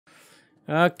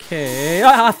Okay.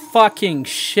 Ah, fucking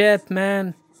shit,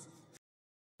 man.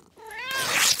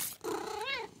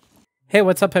 Hey,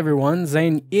 what's up everyone?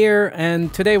 Zane here,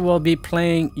 and today we'll be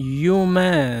playing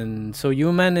Human. So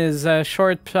Human is a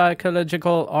short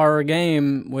psychological horror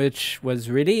game which was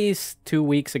released 2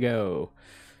 weeks ago.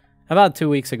 About 2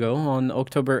 weeks ago on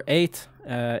October 8th.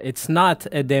 It's not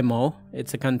a demo,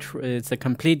 it's a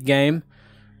complete game,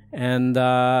 and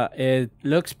it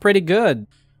looks pretty good.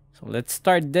 So let's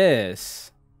start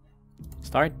this.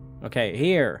 Start? Okay,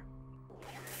 here.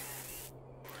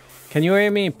 Can you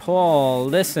hear me, Paul?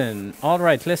 Listen.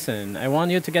 Alright, listen. I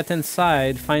want you to get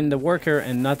inside, find the worker,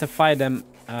 and notify them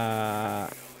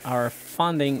our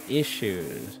funding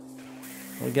issues.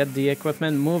 We'll get the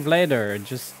equipment, move later.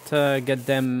 Just get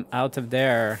them out of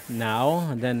there now,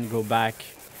 and then go back.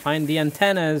 Find the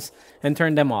antennas and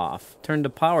turn them off. Turn the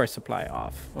power supply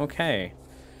off. Okay.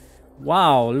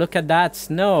 Wow, look at that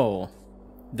snow.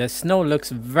 The snow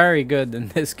looks very good in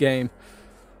this game.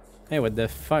 Hey, what the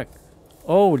fuck?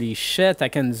 Holy shit, I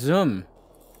can zoom.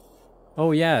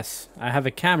 Oh yes, I have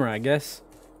a camera, I guess.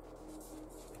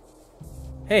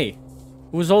 Hey,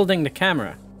 who's holding the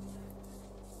camera?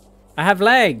 I have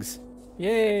legs!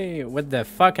 Yay! What the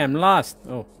fuck, I'm lost.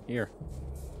 Oh, here.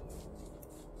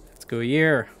 Let's go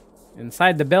here.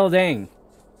 Inside the building.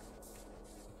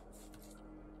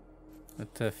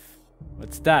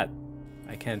 What's that?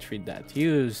 I can't read that.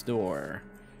 Use door.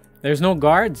 There's no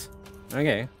guards?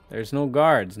 Okay. There's no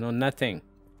guards, no nothing.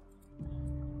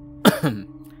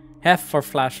 F for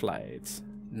flashlights.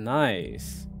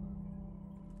 Nice.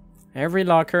 Every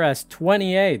locker has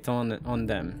 28 on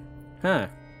them. Huh.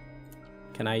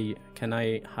 Can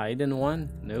I hide in one?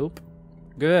 Nope.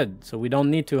 Good. So we don't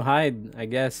need to hide, I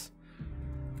guess.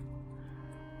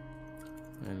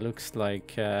 It looks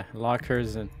like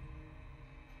lockers and...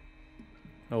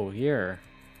 Oh, here.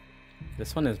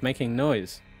 This one is making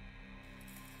noise.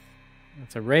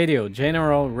 It's a radio,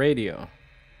 general radio.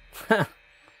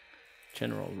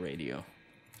 General radio.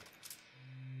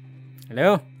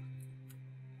 Hello?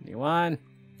 Anyone?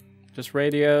 Just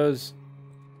radios.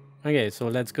 Okay, so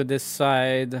let's go this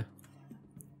side.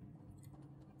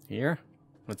 Here?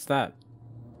 What's that?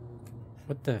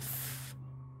 What the f...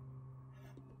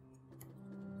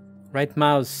 Right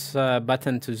mouse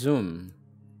button to zoom.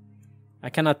 I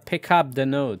cannot pick up the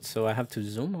notes, so I have to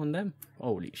zoom on them?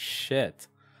 Holy shit.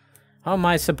 How am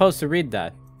I supposed to read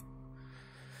that?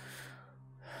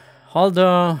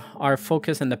 Although our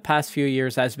focus in the past few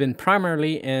years has been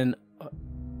primarily in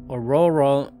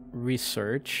auroral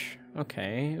research,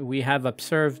 okay, we have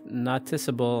observed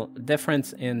noticeable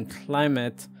difference in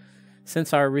climate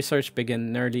since our research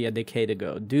began nearly a decade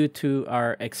ago due to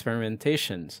our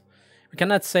experimentations. We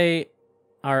cannot say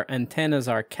our antennas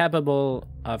are capable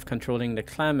of controlling the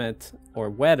climate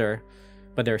or weather,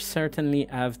 but they certainly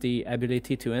have the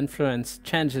ability to influence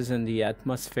changes in the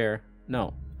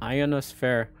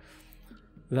ionosphere,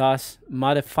 thus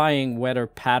modifying weather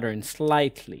patterns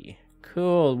slightly.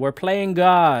 Cool, we're playing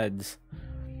gods.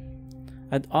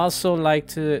 I'd also like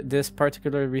this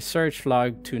particular research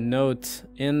log to note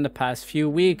in the past few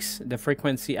weeks, the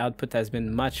frequency output has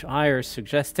been much higher,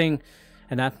 suggesting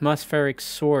an atmospheric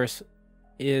source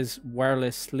is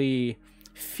wirelessly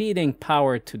feeding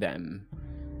power to them.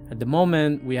 At the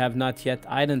moment, we have not yet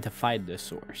identified the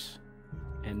source.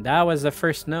 And that was the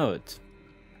first note.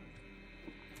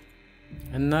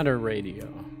 Another radio.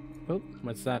 Oh,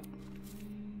 what's that?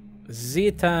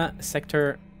 Zeta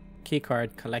sector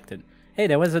keycard collected. Hey,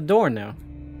 there was a door now.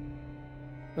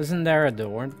 Wasn't there a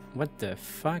door? What the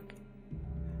fuck?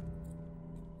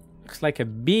 Looks like a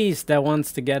beast that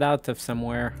wants to get out of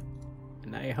somewhere.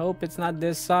 And I hope it's not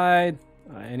this side.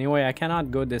 Anyway, I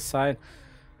cannot go this side.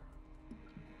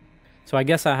 So I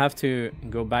guess I have to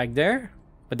go back there.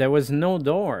 But there was no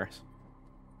doors.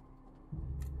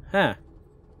 Huh.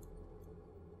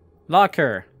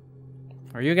 Locker.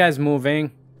 Are you guys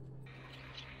moving?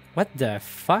 What the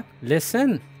fuck?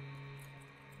 Listen.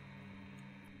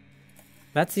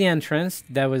 That's the entrance.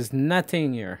 There was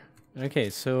nothing here. Okay,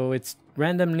 so it's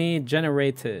randomly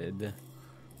generated.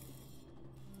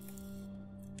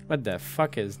 What the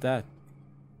fuck is that?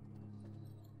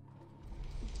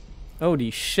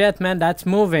 Holy shit, man, that's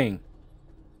moving.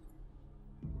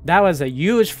 That was a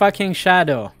huge fucking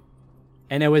shadow.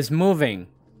 And it was moving.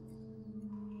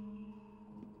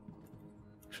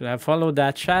 Should I follow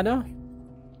that shadow?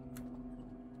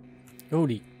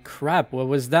 Holy crap, what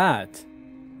was that?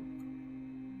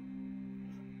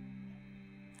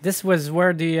 This was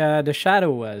where the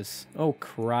shadow was. Oh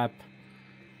crap.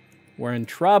 We're in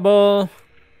trouble.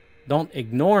 Don't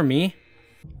ignore me.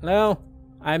 Hello?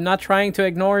 I'm not trying to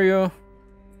ignore you.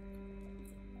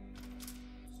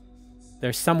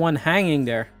 There's someone hanging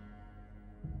there.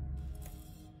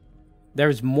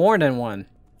 There's more than one.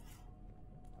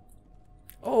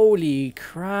 Holy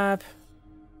crap.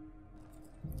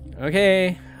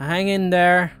 Okay, hang in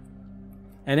there.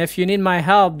 And if you need my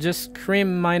help, just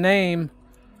scream my name.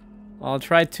 I'll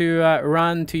try to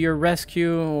run to your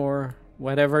rescue or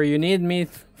whatever you need me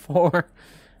for.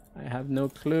 I have no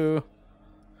clue.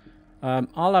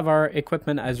 All of our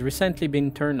equipment has recently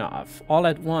been turned off, all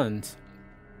at once.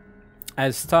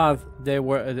 As thought, there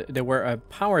were a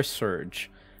power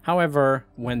surge. However,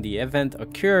 when the event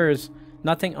occurs,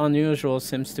 nothing unusual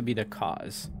seems to be the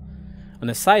cause. On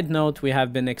a side note, we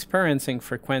have been experiencing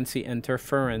frequency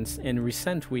interference in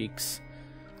recent weeks.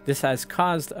 This has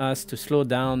caused us to slow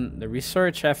down the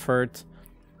research effort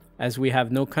as we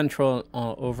have no control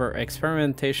over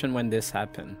experimentation when this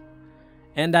happens.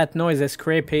 And that noise is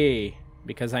creepy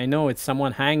because I know it's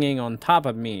someone hanging on top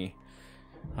of me.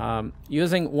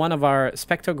 Using one of our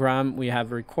spectrogram, we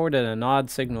have recorded an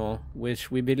odd signal which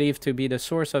we believe to be the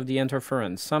source of the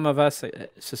interference. Some of us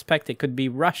suspect it could be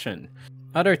Russian.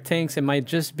 Others think it might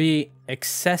just be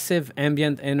excessive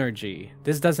ambient energy.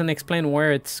 This doesn't explain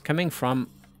where it's coming from,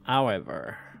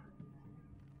 however.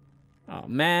 Oh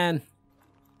man.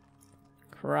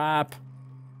 Crap.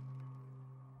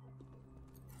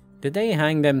 Did they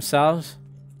hang themselves?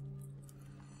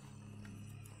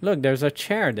 Look, there's a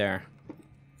chair there.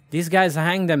 These guys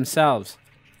hang themselves.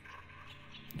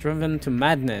 Driven to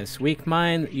madness, weak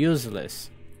mind, useless.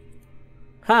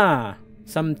 Ha!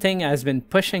 Something has been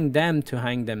pushing them to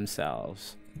hang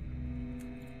themselves.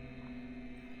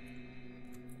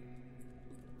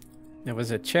 There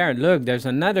was a chair. Look, there's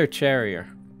another chair here.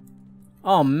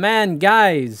 Oh man,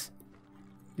 guys!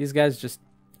 These guys just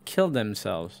killed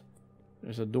themselves.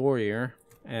 There's a door here.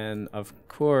 And of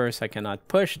course, I cannot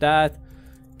push that.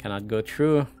 Cannot go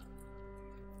through.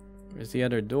 Where's the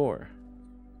other door?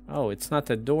 Oh, it's not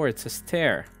a door, it's a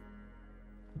stair.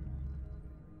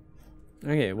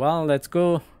 Okay, well, let's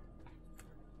go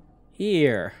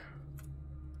here.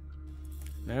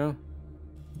 No?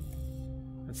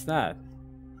 What's that?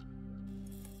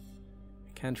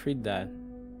 I can't read that.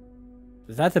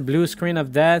 Is that the blue screen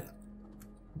of death?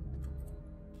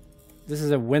 This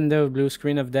is a window blue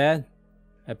screen of death.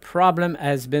 A problem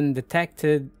has been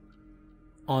detected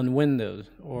on Windows,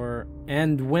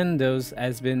 and Windows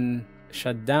has been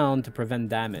shut down to prevent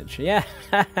damage. Yeah,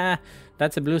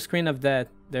 that's a blue screen of death.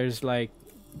 There's like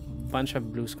a bunch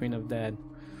of blue screen of death.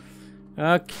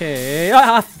 Okay.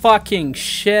 Ah, fucking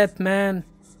shit, man.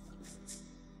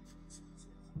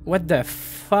 What the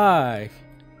fuck?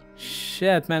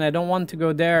 Shit, man, I don't want to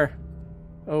go there.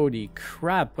 Holy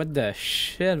crap, what the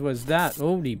shit was that?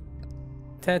 Holy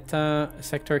Theta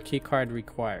sector key card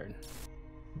required.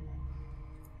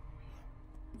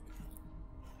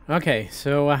 Okay,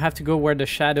 so I have to go where the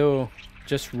shadow.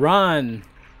 Just run.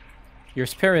 Your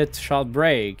spirit shall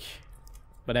break,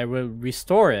 but I will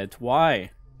restore it.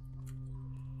 Why?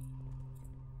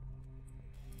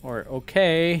 Or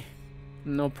okay,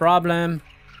 no problem.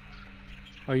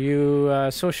 Are you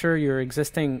so sure you're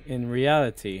existing in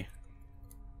reality?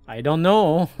 I don't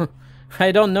know.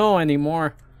 I don't know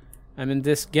anymore. I'm in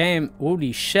this game.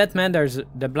 Holy shit, man, there's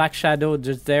the black shadow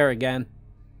just there again.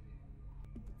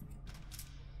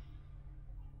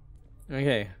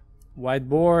 Okay,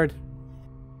 whiteboard.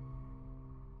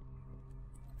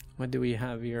 What do we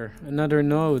have here? Another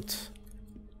note.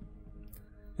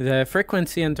 The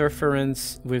frequency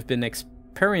interference we've been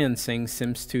experiencing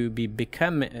seems to be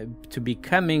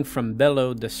coming from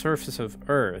below the surface of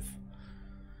Earth.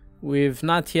 We've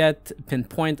not yet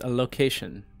pinpointed a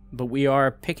location, but we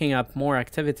are picking up more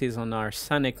activities on our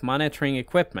sonic monitoring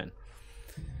equipment.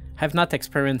 Have not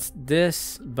experienced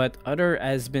this, but other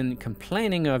has been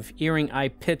complaining of hearing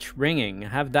high-pitched ringing. I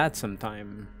have that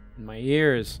sometime in my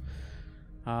ears.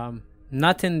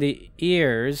 Not in the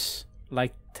ears,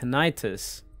 like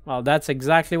tinnitus. Well, that's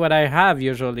exactly what I have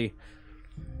usually.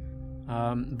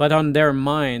 But on their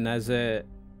mind, as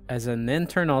an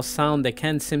internal sound they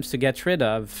can't seem to get rid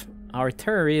of. Our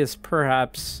theory is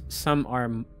perhaps some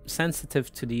are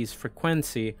sensitive to these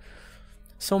frequency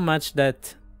so much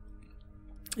that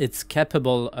it's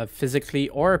capable of physically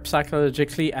or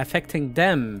psychologically affecting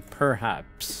them,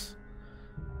 perhaps.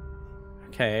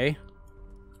 Okay.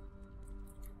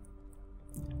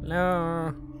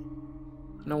 No.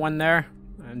 No one there?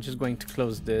 I'm just going to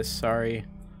close this, sorry.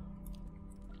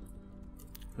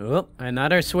 Oh,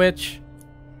 another switch.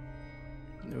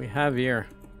 What do we have here?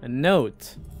 A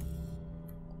note.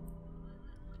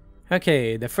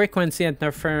 Okay, the frequency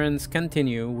interference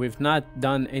continue. We've not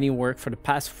done any work for the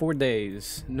past 4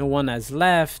 days. No one has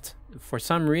left. For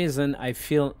some reason, I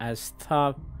feel as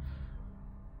tough.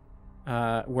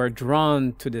 we're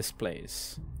drawn to this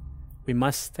place. We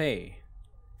must stay.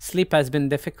 Sleep has been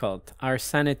difficult. Our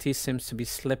sanity seems to be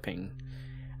slipping.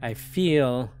 I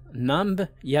feel numb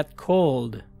yet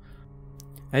cold.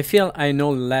 I feel I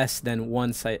know less than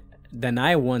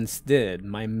I once did.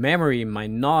 My memory, my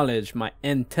knowledge, my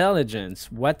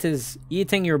intelligence. What is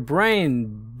eating your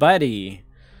brain, buddy?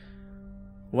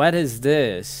 What is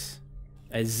this?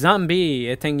 A zombie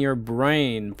eating your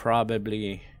brain,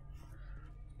 probably.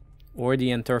 Or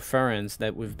the interference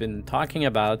that we've been talking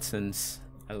about since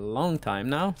a long time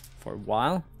now, for a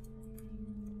while.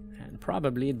 And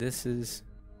probably this is...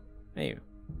 Hey.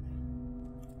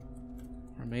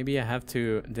 Or maybe I have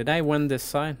to... Did I win this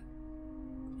side?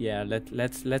 Yeah,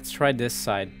 let's try this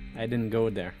side. I didn't go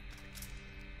there.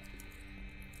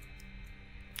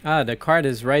 Ah, the card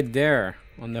is right there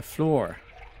on the floor.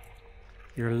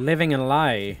 You're living a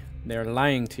lie. They're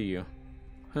lying to you.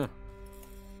 Huh.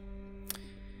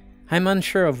 I'm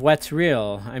unsure of what's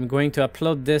real. I'm going to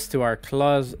upload this to our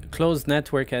closed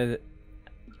network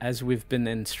as we've been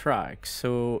instructed,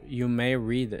 so you may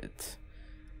read it.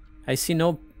 I see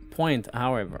no point,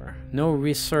 however. No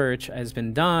research has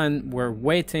been done. We're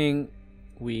waiting.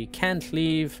 We can't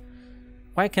leave.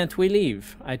 Why can't we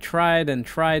leave? I tried and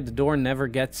tried. The door never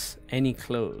gets any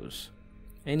closer.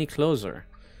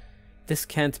 This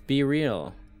can't be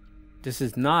real. This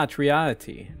is not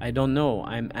reality. I don't know.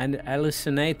 I'm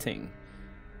hallucinating.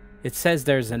 It says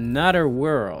there's another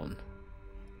world.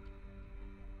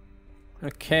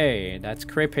 Okay, that's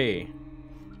creepy.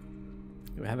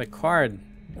 We have a card.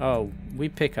 Oh, we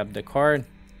pick up the card.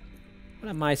 What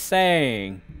am I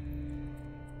saying?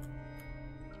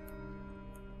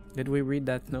 Did we read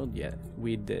that note yet?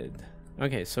 We did.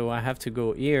 Okay, so I have to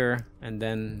go here and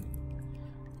then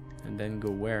go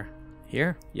where?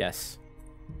 Here? Yes.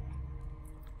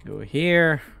 Go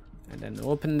here and then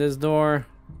open this door.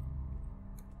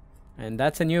 And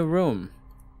that's a new room.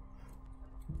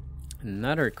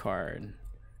 Another card.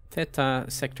 Theta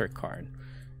sector card.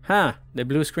 Huh, the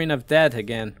blue screen of death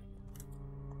again.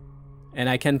 And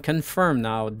I can confirm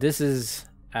now this is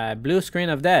a blue screen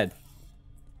of death.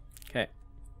 Okay,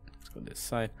 let's go this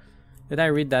side. Did I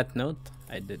read that note?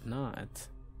 I did not.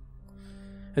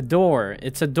 A door.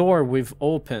 It's a door we've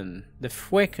opened. The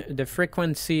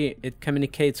frequency it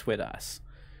communicates with us.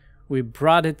 We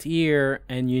brought it here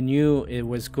and you knew it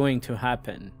was going to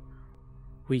happen.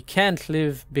 We can't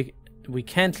leave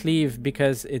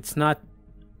because it's not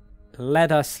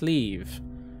let us leave.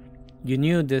 You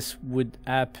knew this would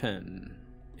happen.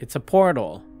 It's a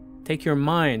portal. Take your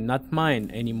mind, not mine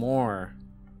anymore.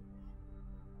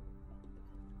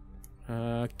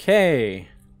 Okay.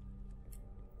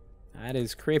 That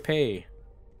is creepy.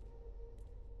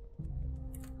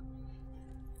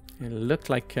 It looked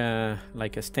like a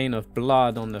stain of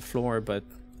blood on the floor, but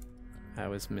I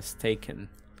was mistaken.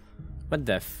 What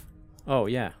the f... Oh,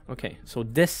 yeah. Okay, so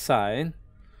this side...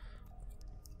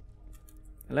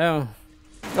 Hello?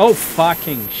 Oh,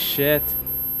 fucking shit.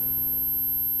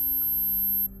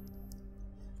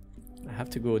 I have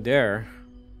to go there.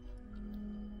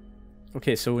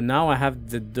 Okay, so now I have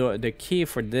the key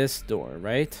for this door,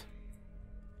 right?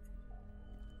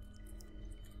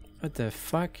 What the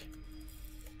fuck?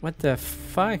 What the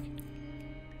fuck?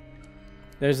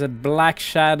 There's a black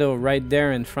shadow right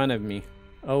there in front of me.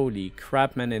 Holy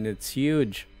crap, man, and it's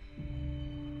huge.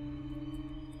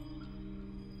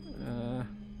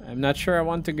 I'm not sure I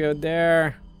want to go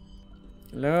there.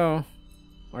 Hello?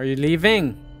 Are you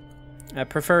leaving? I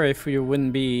prefer if you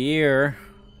wouldn't be here.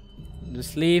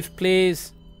 Just leave,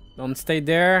 please. Don't stay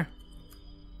there.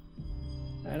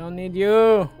 I don't need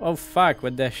you. Oh, fuck.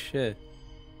 What the shit?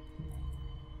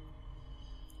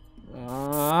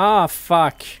 Ah,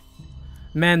 fuck.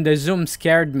 Man, the zoom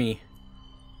scared me.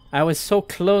 I was so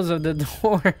close of the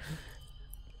door.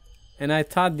 And I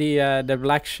thought the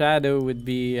black shadow would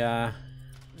be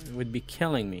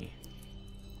killing me.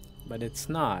 But it's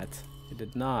not. It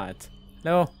did not.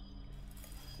 No.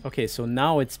 Okay, so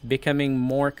now it's becoming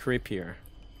more creepier.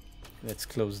 Let's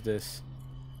close this.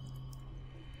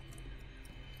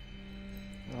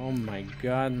 Oh my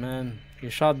god, man. You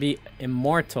shall be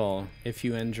immortal if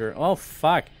you endure. Oh,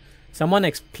 fuck. Someone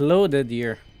exploded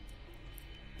here.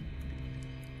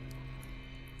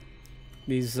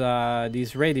 These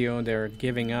radio, they're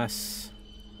giving us...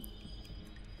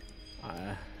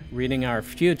 reading our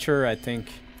future, I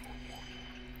think.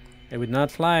 They would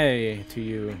not lie to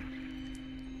you.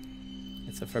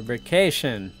 It's a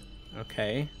fabrication.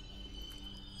 Okay.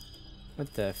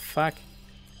 What the fuck?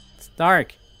 It's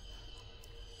dark.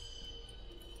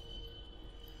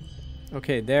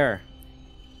 Okay, there.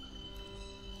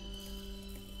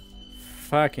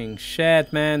 fucking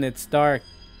shit, man. It's dark.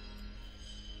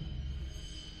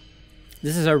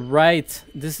 This is a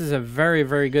very,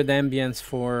 very good ambience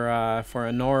for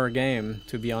an horror game,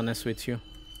 to be honest with you.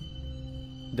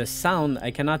 The sound,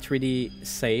 I cannot really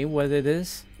say what it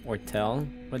is or tell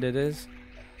what it is.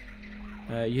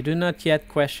 You do not yet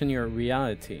question your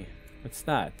reality. What's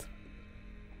that?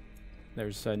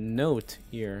 There's a note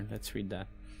here. Let's read that.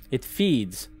 It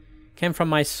feeds. Came from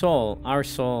my soul. Our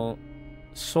soul.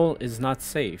 Soul is not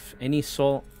safe. Any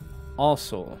soul, all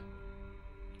soul.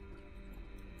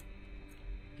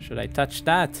 Should I touch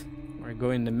that? Or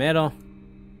go in the middle?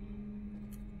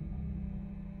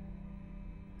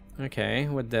 Okay,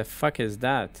 what the fuck is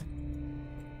that?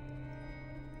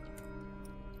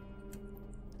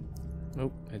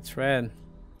 Oh, it's red.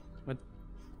 What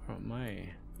am I?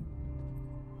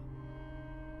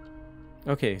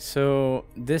 Okay, so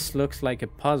this looks like a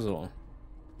puzzle.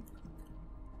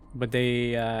 But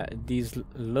they, these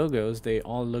logos, they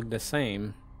all look the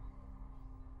same.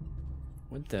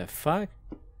 What the fuck?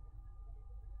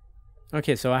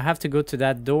 Okay, so I have to go to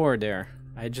that door there.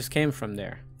 I just came from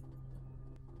there.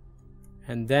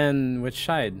 And then, which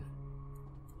side?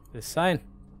 This side?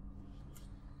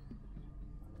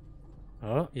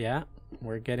 Oh, yeah.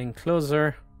 We're getting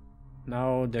closer.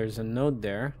 Now there's a note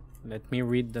there. Let me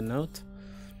read the note.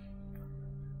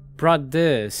 Brought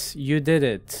this. You did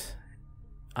it.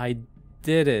 I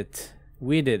did it.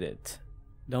 We did it.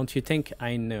 Don't you think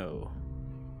I know?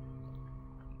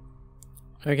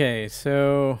 Okay,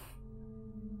 so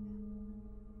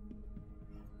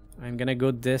I'm gonna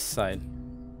go this side.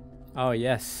 Oh,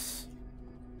 yes.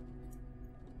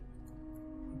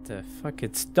 What the fuck?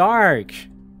 It's dark!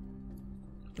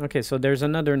 Okay, so there's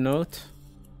another note.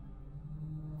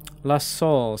 Lost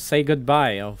soul, say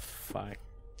goodbye. Oh, fuck.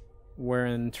 We're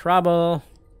in trouble.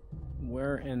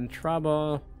 We're in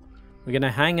trouble. We're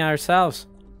gonna hang ourselves.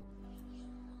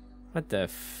 What the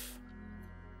f...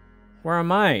 Where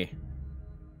am I?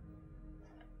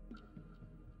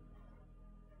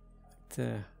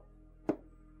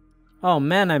 Oh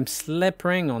man, I'm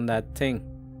slipping on that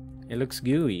thing. It looks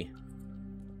gooey.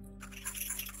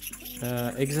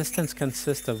 Existence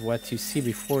consists of what you see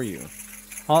before you.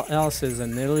 All else is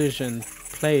an illusion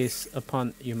placed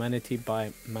upon humanity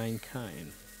by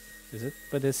mankind. Is it?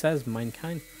 But it says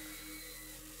mankind.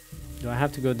 Do I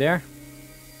have to go there?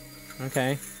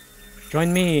 Okay.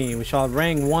 Join me. We shall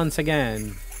reign once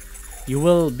again. You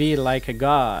will be like a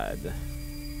god.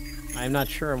 I'm not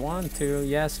sure I want to.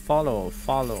 Yes, follow.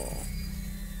 Follow.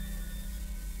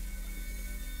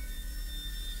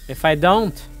 If I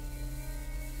don't...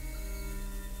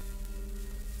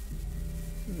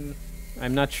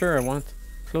 I'm not sure I want.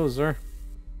 Closer.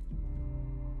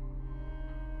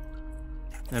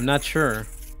 I'm not sure.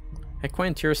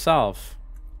 Acquaint yourself.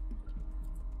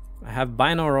 I have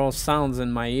binaural sounds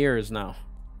in my ears now.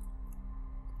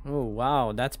 Oh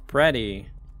wow, that's pretty.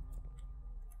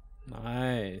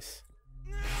 Nice.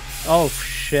 Oh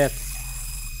shit.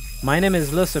 My name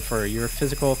is Lucifer. Your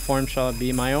physical form shall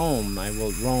be my own. I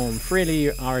will roam freely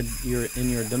in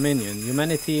your dominion.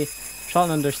 Humanity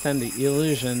shall understand the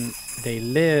illusion they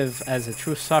live as a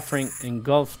true suffering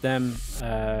engulfed them,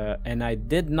 and I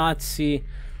did not see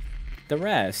the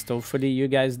rest. Hopefully you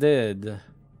guys did.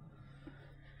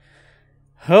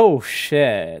 Oh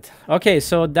shit. Okay,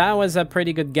 so that was a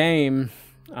pretty good game.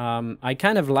 I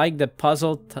kind of like the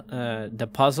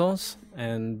puzzles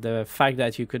and the fact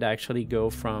that you could actually go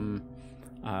from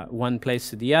one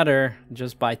place to the other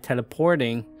just by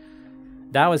teleporting.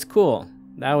 That was cool.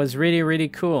 That was really, really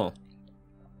cool.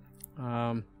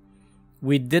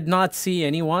 We did not see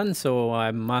anyone, so I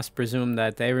must presume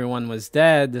that everyone was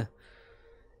dead.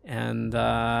 And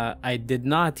I did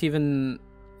not even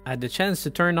had the chance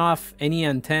to turn off any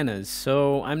antennas,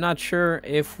 so I'm not sure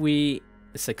if we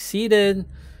succeeded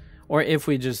or if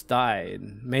we just died.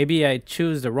 Maybe I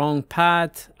choose the wrong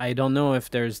path. I don't know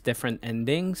if there's different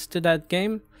endings to that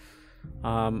game.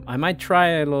 I might try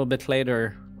a little bit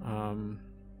later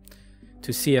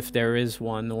to see if there is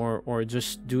one, or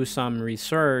just do some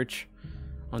research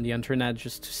on the internet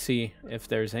just to see if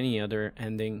there's any other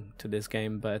ending to this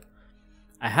game. But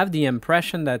I have the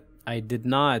impression that I did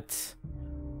not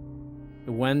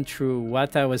went through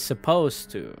what I was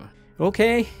supposed to.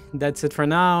 Okay, that's it for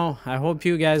now. I hope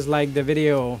you guys liked the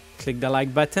video. Click the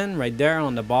like button right there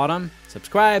on the bottom.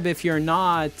 Subscribe if you're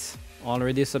not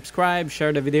already subscribed.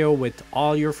 Share the video with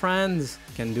all your friends.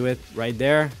 You can do it right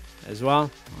there as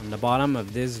well on the bottom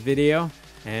of this video.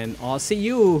 And I'll see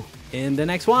you in the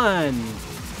next one.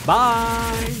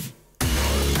 Bye.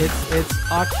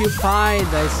 It's occupied.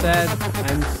 I said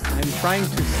I'm trying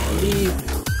to sleep.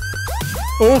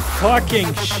 Oh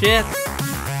fucking shit.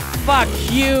 Fuck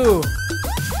you!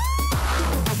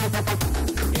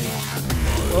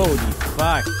 Holy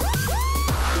fuck.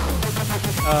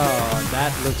 Oh,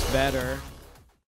 that looks better.